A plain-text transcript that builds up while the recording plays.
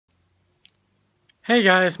Hey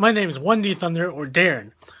guys, my name is 1D Thunder or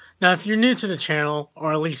Darren. Now, if you're new to the channel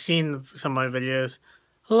or at least seen some of my videos,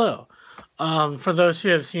 hello. For those who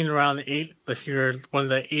have seen around if you're one of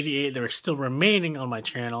the 88 that are still remaining on my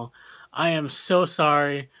channel, I am so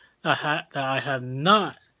sorry that I have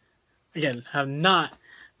not, have not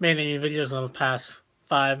made any videos in the past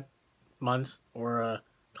 5 months or a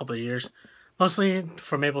couple of years. Mostly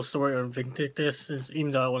for Maple Story or Vindictus, since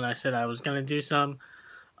even though when I said I was gonna do some,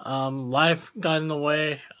 life got in the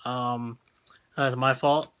way. That's my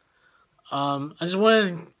fault. I just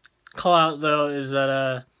wanted to call out though is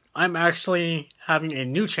that I'm actually having a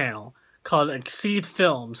new channel called Exceed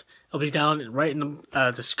Films. It'll be down right in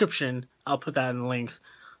the description. I'll put that in the links.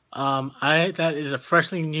 That is a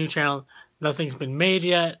freshly new channel. Nothing's been made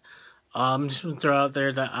yet. Just gonna throw out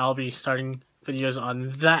there that I'll be starting videos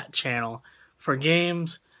on that channel for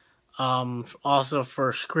games, also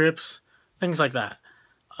for scripts, things like that.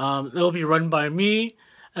 It'll be run by me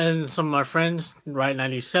and some of my friends,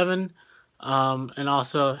 Right97, and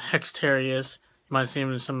also Hexterius. You might have seen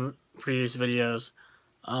him in some previous videos.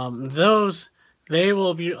 They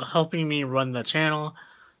will be helping me run the channel.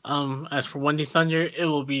 As for 1D Thunder, it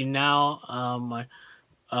will be now my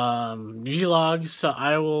vlogs, so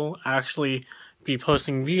I will actually be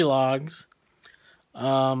posting vlogs,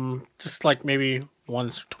 just like maybe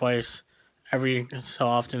once or twice every so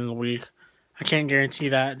often in a week. I can't guarantee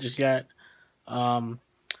that just yet.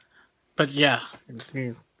 But yeah,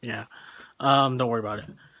 yeah. Don't worry about it.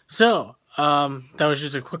 So, that was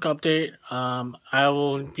just a quick update. I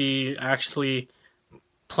will be actually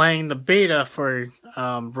playing the beta for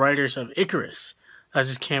Riders of Icarus. That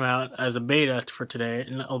just came out as a beta for today,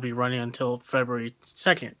 and it'll be running until February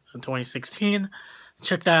 2nd of 2016.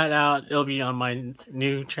 Check that out. It'll be on my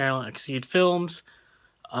new channel, Exceed Films.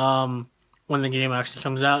 When the game actually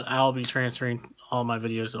comes out, I'll be transferring all my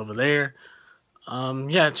videos over there.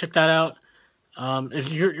 Yeah, check that out.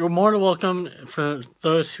 If you're more than welcome for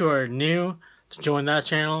those who are new to join that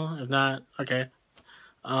channel. If not, okay.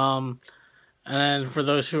 And then for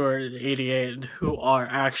those who are 88 who are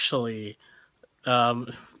actually,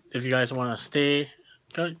 if you guys want to stay,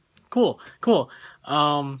 good, cool.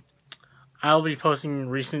 I'll be posting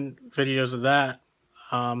recent videos of that.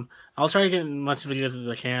 I'll try to get as much videos as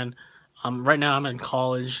I can. Right now I'm in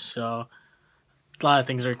college, so a lot of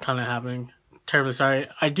things are kind of happening. Terribly sorry.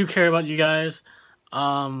 I do care about you guys.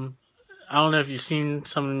 I don't know if you've seen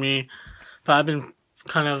some of me, but I've been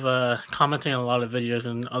kind of commenting on a lot of videos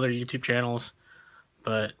and other YouTube channels.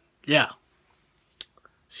 But yeah,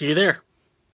 see you there.